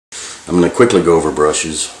I'm going to quickly go over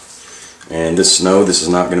brushes. And this is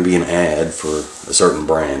not going to be an ad for a certain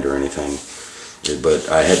brand or anything. But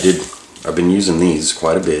I've been using these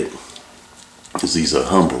quite a bit. Is these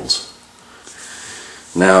Humbrels.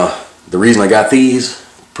 Now, the reason I got these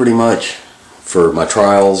pretty much for my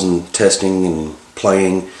trials and testing and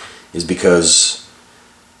playing is because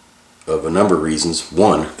of a number of reasons.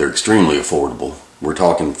 One, they're extremely affordable. We're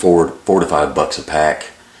talking $4 to $5 a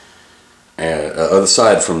pack.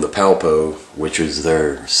 Aside from the Palpo, which is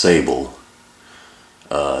their Sable,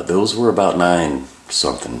 those were about $9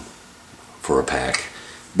 something for a pack.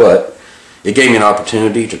 But it gave me an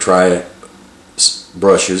opportunity to try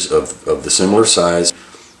brushes of the similar size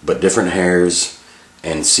but different hairs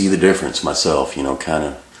and see the difference myself, you know, kind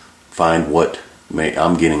of find what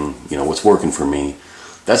I'm getting, you know, what's working for me.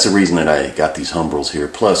 That's the reason that I got these Humbrels here.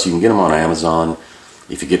 Plus, you can get them on Amazon.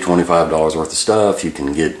 If you get $25 worth of stuff, you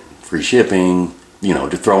can get free shipping. You know,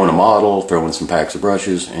 to throw in a model, throw in some packs of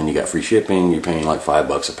brushes, and you got free shipping. You're paying like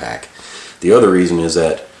 $5 a pack. The other reason is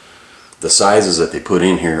that the sizes that they put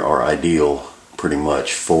in here are ideal pretty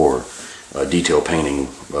much for detail painting,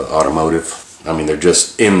 automotive. I mean, they're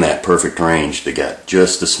just in that perfect range. They got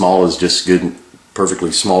just the small is just good,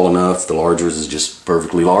 perfectly small enough. The larger is just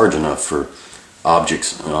perfectly large enough for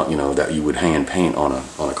objects, you know, that you would hand paint on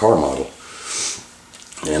a car model.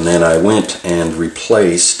 And then I went and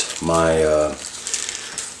replaced my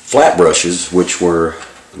flat brushes, which were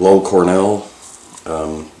Low Cornell.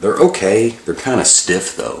 They're okay. They're kind of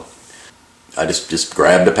stiff though. I just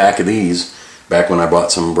grabbed a pack of these back when I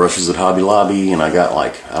bought some brushes at Hobby Lobby, and I got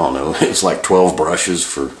like, I don't know, it was like 12 brushes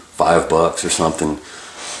for $5 or something.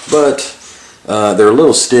 But they're a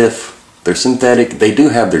little stiff. They're synthetic. They do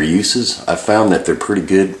have their uses. I found that they're pretty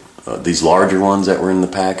good. These larger ones that were in the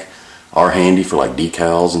pack are handy for like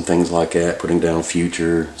decals and things like that, putting down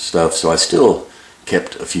future stuff. So I still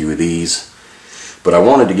kept a few of these, but I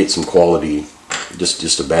wanted to get some quality,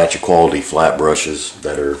 just a batch of quality flat brushes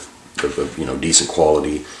that are, you know, decent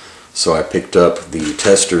quality. So I picked up the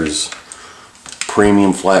Testors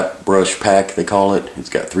Premium Flat Brush Pack, they call it. It's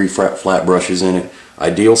got 3 flat brushes in it,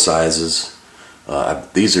 ideal sizes.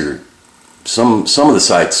 These are some of the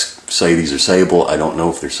sites say these are Sable. I don't know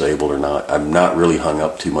if they're Sable or not. I'm not really hung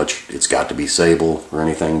up too much. It's got to be Sable or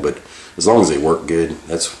anything, but as long as they work good,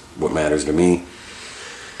 that's what matters to me.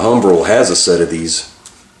 Humbrel has a set of these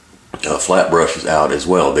flat brushes out as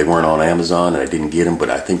well. They weren't on Amazon and I didn't get them, but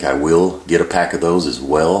I think I will get a pack of those as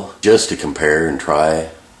well, just to compare and try.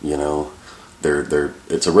 You know,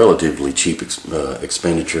 it's a relatively cheap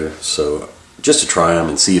expenditure, so just to try them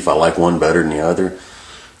and see if I like one better than the other.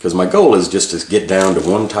 Because my goal is just to get down to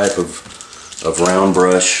one type of round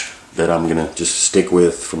brush that I'm gonna just stick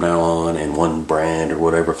with from now on, and one brand or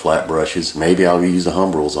whatever flat brushes. Maybe I'll use the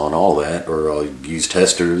Humbrels on all that, or I'll use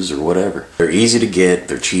Testors or whatever. They're easy to get,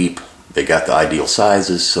 they're cheap, they got the ideal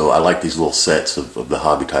sizes, so I like these little sets of the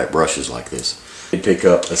hobby type brushes like this. I pick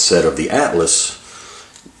up a set of the Atlas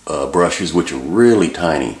brushes, which are really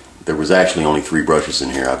tiny. There was actually only 3 brushes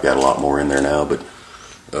in here. I've got a lot more in there now, but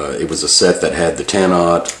it was a set that had the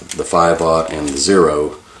 10-aught, the 5-aught, and the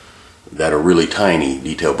 0 that are really tiny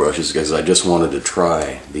detail brushes, because I just wanted to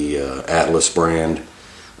try the Atlas brand.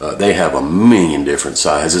 They have a million different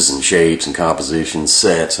sizes and shapes and compositions,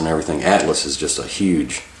 sets and everything. Atlas is just a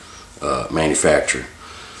huge manufacturer.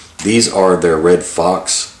 These are their Red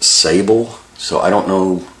Fox Sable, so I don't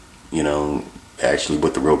know, you know, actually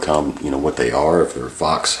what the real what they are, if they're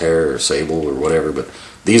fox hair or sable or whatever, but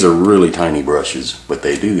these are really tiny brushes, but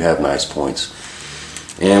they do have nice points.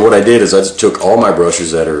 And what I did is I just took all my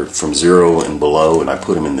brushes that are from 0 and below, and I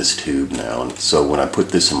put them in this tube now. And so when I put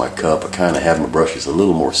this in my cup, I kind of have my brushes a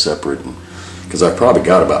little more separate, because I've probably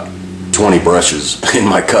got about 20 brushes in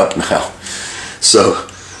my cup now. So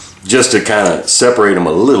just to kind of separate them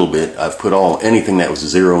a little bit, I've put anything that was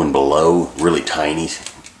 0 and below, really tiny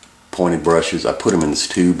pointed brushes, I put them in this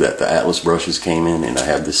tube that the Atlas brushes came in, and I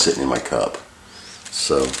have this sitting in my cup.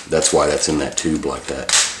 So that's why that's in that tube like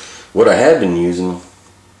that. What I have been using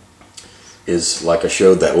is, like I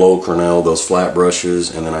showed, that Low Cornell, those flat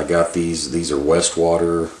brushes, and then I got these are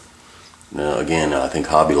Westwater. Now again, I think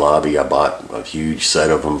Hobby Lobby, I bought a huge set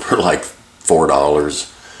of them for like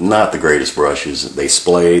 $4. Not the greatest brushes. They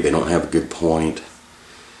splay, they don't have a good point.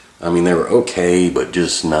 I mean, they were okay, but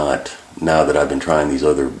just not, now that I've been trying these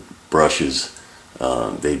other brushes,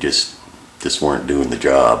 they just weren't doing the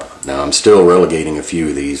job. Now I'm still relegating a few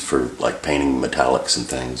of these for like painting metallics and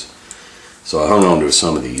things. So I hung on to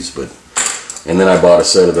some of these, and then I bought a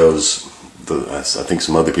set of those. I think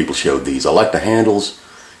some other people showed these. I like the handles,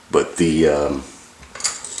 but you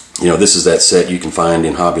know, this is that set you can find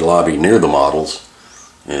in Hobby Lobby near the models.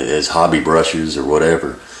 as hobby brushes or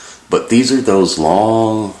whatever. But these are those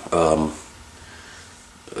long,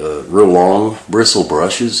 real long bristle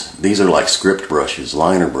brushes. These are like script brushes,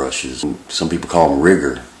 liner brushes. Some people call them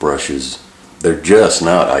rigger brushes. They're just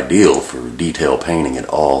not ideal for detail painting at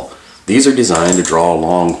all. These are designed to draw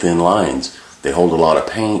long, thin lines. They hold a lot of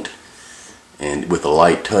paint, and with a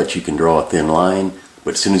light touch you can draw a thin line,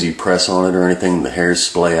 but as soon as you press on it or anything, the hairs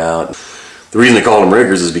splay out. The reason they call them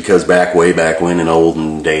riggers is because way back when, in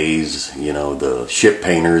olden days, you know, the ship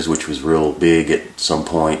painters, which was real big at some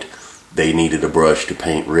point, they needed a brush to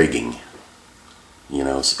paint rigging, you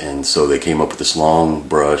know, and so they came up with this long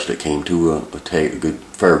brush that came to a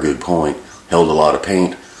fair good point, held a lot of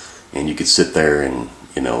paint, and you could sit there and,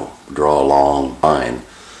 you know, draw a long line.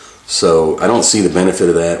 So I don't see the benefit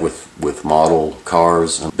of that with model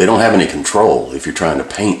cars. They don't have any control if you're trying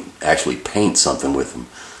to actually paint something with them.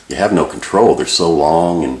 You have no control. They're so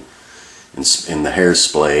long, and the hairs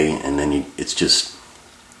splay, and then it's just,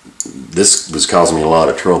 this was causing me a lot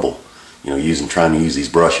of trouble, you know, trying to use these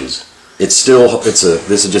brushes. This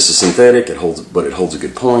is just a synthetic. It holds a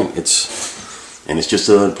good point. It's just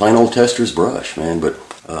a plain old tester's brush, man. But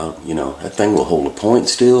you know, that thing will hold a point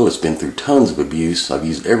still. It's been through tons of abuse. I've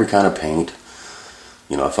used every kind of paint.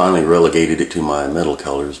 You know, I finally relegated it to my metal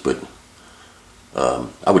colors, but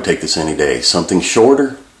I would take this any day. Something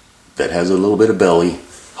shorter that has a little bit of belly,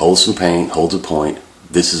 holds some paint, holds a point.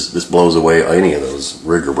 This blows away any of those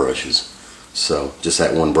rigger brushes. So just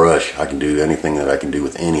that one brush, I can do anything that I can do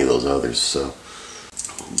with any of those others. So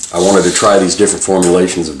I wanted to try these different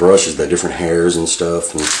formulations of brushes, the different hairs and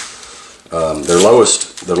stuff. And their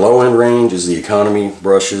low end range is the economy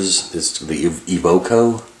brushes. It's the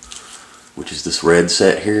Evoco, which is this red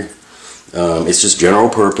set here. It's just general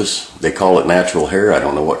purpose. They call it natural hair. I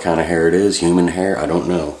don't know what kind of hair it is. Human hair, I don't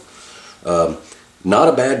know. Not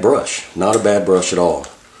a bad brush. Not a bad brush at all.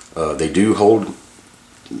 They do hold,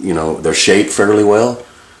 you know, their shape fairly well.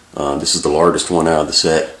 This is the largest one out of the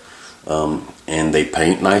set. And they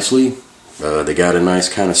paint nicely. They got a nice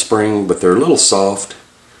kind of spring, but they're a little soft.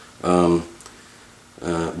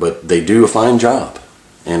 But they do a fine job.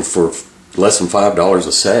 And for less than $5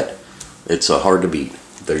 a set, it's hard to beat.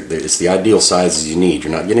 It's the ideal sizes you need.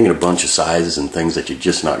 You're not getting a bunch of sizes and things that you're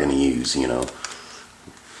just not going to use, you know.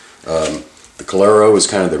 The Colero is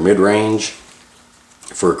kind of their mid-range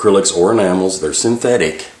for acrylics or enamels. They're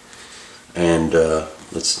synthetic, and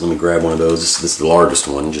let me grab one of those. This is the largest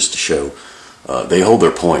one, just to show. They hold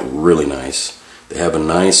their point really nice. They have a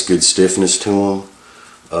nice, good stiffness to them.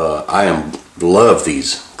 I love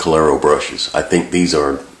these Colero brushes. I think these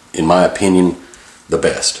are, in my opinion, the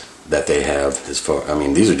best that they have. I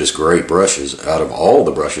mean, these are just great brushes. Out of all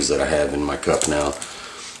the brushes that I have in my cup now,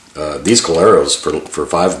 these Coleros for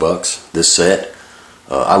 $5, this set,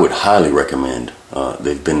 I would highly recommend.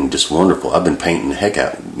 They've been just wonderful. I've been painting the heck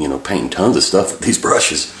out, you know, painting tons of stuff with these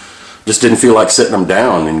brushes. Just didn't feel like setting them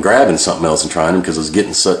down and grabbing something else and trying them, because I was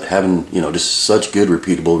having, you know, just such good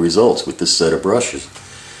repeatable results with this set of brushes.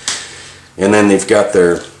 And then they've got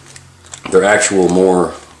their actual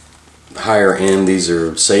more higher end. These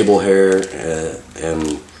are sable hair,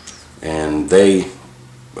 and they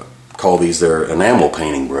call these their enamel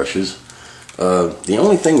painting brushes. The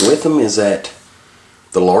only thing with them is that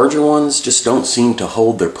the larger ones just don't seem to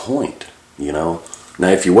hold their point, you know. Now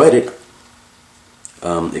if you wet it,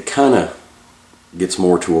 it kind of gets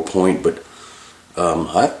more to a point, but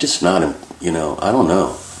I've just not, you know, I don't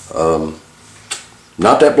know.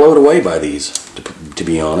 Not that blown away by these, to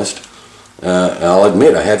be honest. I'll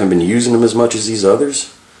admit I haven't been using them as much as these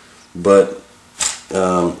others, but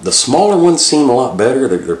the smaller ones seem a lot better.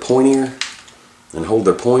 They're pointier and hold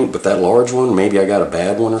their point, but that large one, maybe I got a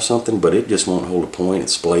bad one or something, but it just won't hold a point. It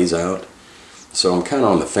splays out. So I'm kind of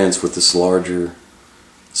on the fence with this larger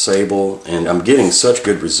sable, and I'm getting such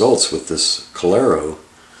good results with this Colero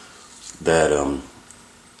that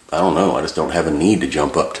I don't know, I just don't have a need to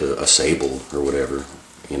jump up to a sable or whatever,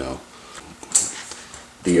 you know.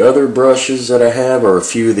 The other brushes that I have are a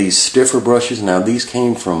few of these stiffer brushes. Now these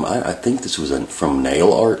came from, I think this was from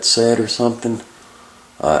Nail Art set or something.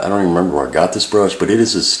 I don't even remember where I got this brush, but it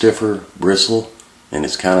is a stiffer bristle, and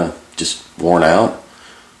it's kind of just worn out.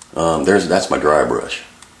 That's my dry brush.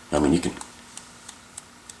 I mean, you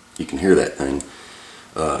can hear that thing.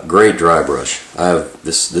 Great dry brush. I have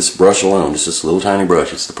this brush alone, just this little tiny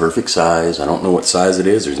brush. It's the perfect size. I don't know what size it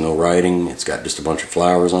is. There's no writing. It's got just a bunch of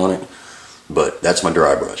flowers on it. But that's my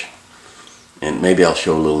dry brush. And maybe I'll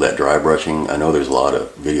show a little of that dry brushing. I know there's a lot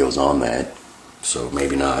of videos on that, so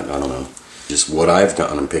maybe not. I don't know. Just what I've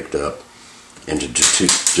gotten and picked up, and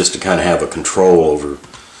just to kind of have a control over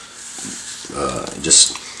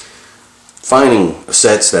just finding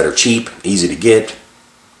sets that are cheap, easy to get.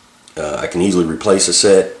 I can easily replace a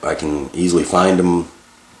set. I can easily find them.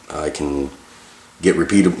 I can get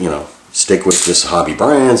repeated, stick with just hobby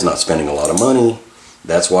brands, not spending a lot of money.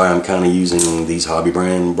 That's why I'm kind of using these hobby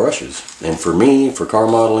brand brushes. And for me, for car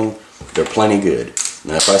modeling, they're plenty good.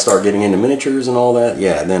 Now if I start getting into miniatures and all that,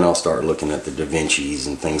 yeah, then I'll start looking at the Da Vinci's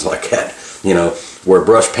and things like that, where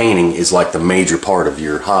brush painting is like the major part of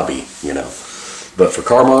your hobby, But for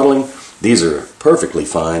car modeling, these are perfectly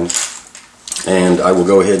fine. And I will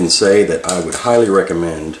go ahead and say that I would highly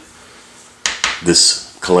recommend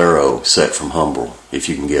this Calero set from Humbrol if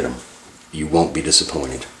you can get them. You won't be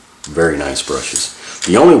disappointed. Very nice brushes.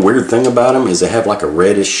 The only weird thing about them is they have like a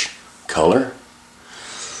reddish color.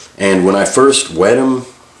 And when I first wet them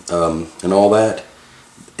and all that,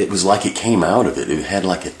 it was like it came out of it. It had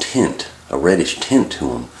like a tint, a reddish tint to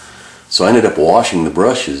them. So I ended up washing the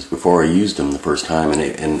brushes before I used them the first time, and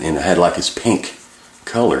it had like this pink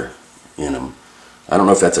color in them. I don't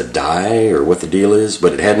know if that's a dye or what the deal is,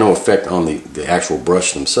 but it had no effect on the actual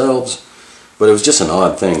brush themselves. But it was just an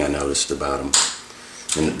odd thing I noticed about them.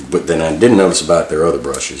 But then I didn't notice about their other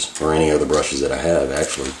brushes, or any other brushes that I have,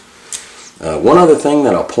 actually. One other thing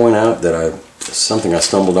that I'll point out that something I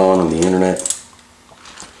stumbled on the internet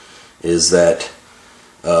is that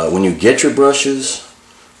when you get your brushes,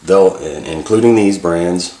 including these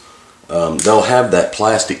brands, they'll have that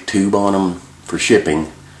plastic tube on them for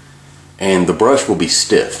shipping, and the brush will be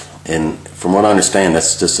stiff. And from what I understand,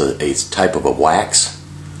 that's just a type of a wax.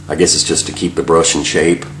 I guess it's just to keep the brush in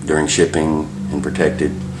shape during shipping and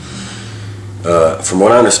protected. From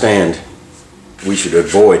what I understand, we should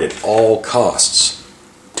avoid at all costs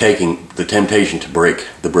taking the temptation to break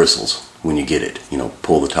the bristles when you get it.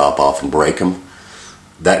 Pull the top off and break them.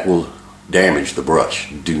 That will damage the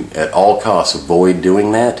brush. At all costs, avoid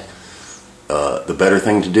doing that. The better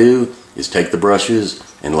thing to do is take the brushes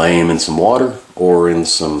and lay them in some water, or in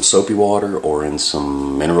some soapy water, or in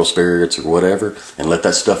some mineral spirits or whatever, and let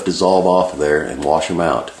that stuff dissolve off of there and wash them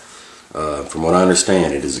out. From what I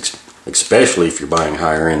understand, it is especially if you're buying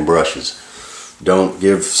higher end brushes. Don't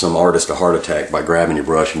give some artist a heart attack by grabbing your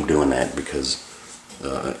brush and doing that, because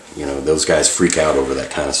those guys freak out over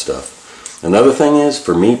that kind of stuff. Another thing is,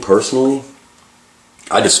 for me personally,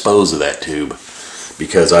 I dispose of that tube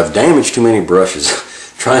because I've damaged too many brushes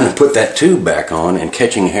trying to put that tube back on and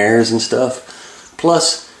catching hairs and stuff.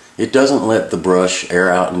 Plus, it doesn't let the brush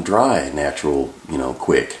air out and dry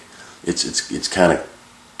quick. It's kind of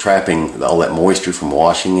trapping all that moisture from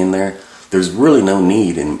washing in there. There's really no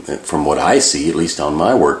need, from what I see, at least on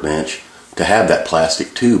my workbench, to have that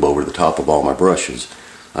plastic tube over the top of all my brushes.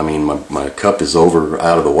 I mean, my cup is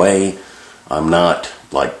out of the way. I'm not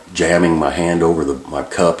like jamming my hand over my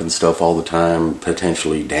cup and stuff all the time,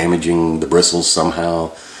 potentially damaging the bristles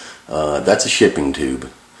somehow. That's a shipping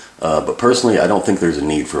tube. But personally, I don't think there's a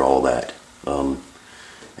need for all that.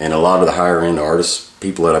 And a lot of the higher end artists,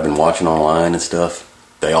 people that I've been watching online and stuff,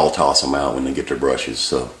 they all toss them out when they get their brushes.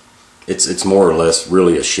 So it's more or less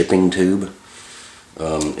really a shipping tube.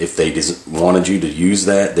 If they wanted you to use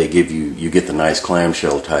that, you get the nice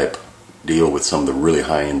clamshell type deal with some of the really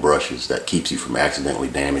high-end brushes that keeps you from accidentally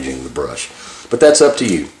damaging the brush. But that's up to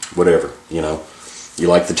you. Whatever, you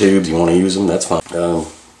like the tubes, you want to use them, that's fine.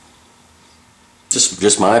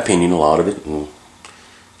 Just my opinion, a lot of it. And,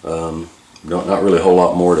 not really a whole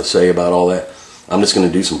lot more to say about all that. I'm just going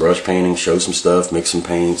to do some brush painting, show some stuff, mix some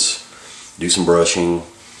paints, do some brushing,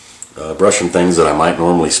 brush some things that I might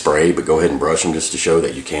normally spray, but go ahead and brush them just to show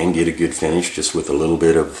that you can get a good finish just with a little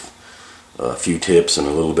bit of a few tips and a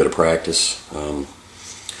little bit of practice. I'm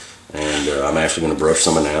actually going to brush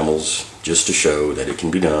some enamels just to show that it can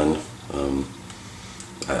be done.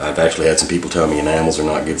 I've actually had some people tell me enamels are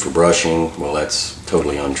not good for brushing. Well, that's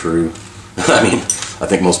totally untrue. I mean, I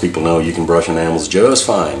think most people know you can brush enamels just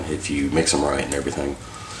fine if you mix them right and everything.